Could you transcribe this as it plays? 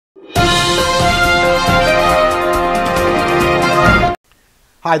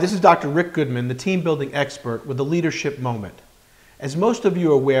Hi, this is Dr. Rick Goodman, the team building expert with the leadership moment. As most of you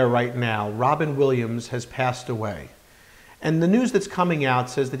are aware right now, Robin Williams has passed away. And the news that's coming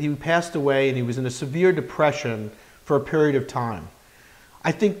out says that he passed away and he was in a severe depression for a period of time.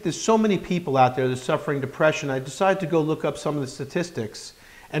 I think there's so many people out there that are suffering depression. I decided to go look up some of the statistics.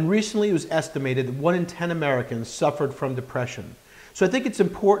 And recently it was estimated that 1 in 10 Americans suffered from depression. So I think it's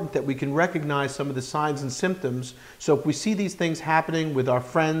important that we can recognize some of the signs and symptoms, so if we see these things happening with our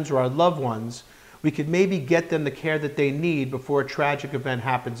friends or our loved ones, we could maybe get them the care that they need before a tragic event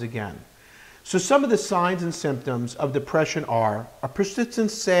happens again. So some of the signs and symptoms of depression are a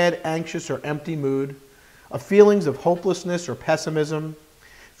persistent sad, anxious, or empty mood, feelings of hopelessness or pessimism,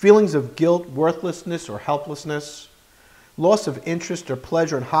 feelings of guilt, worthlessness, or helplessness, loss of interest or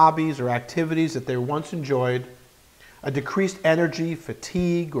pleasure in hobbies or activities that they once enjoyed, a decreased energy,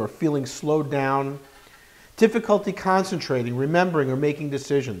 fatigue, or feeling slowed down, difficulty concentrating, remembering, or making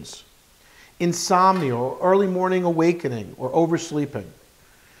decisions, insomnia or early morning awakening or oversleeping,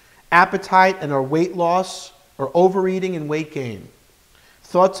 appetite and or weight loss or overeating and weight gain,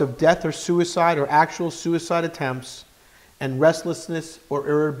 thoughts of death or suicide or actual suicide attempts, and restlessness or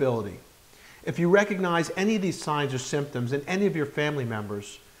irritability. If you recognize any of these signs or symptoms in any of your family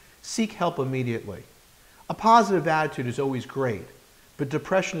members, seek help immediately. A positive attitude is always great, but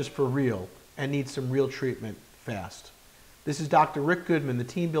depression is for real and needs some real treatment fast. This is Dr. Rick Goodman, the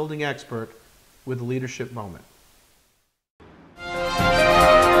team building expert with the Leadership Moment.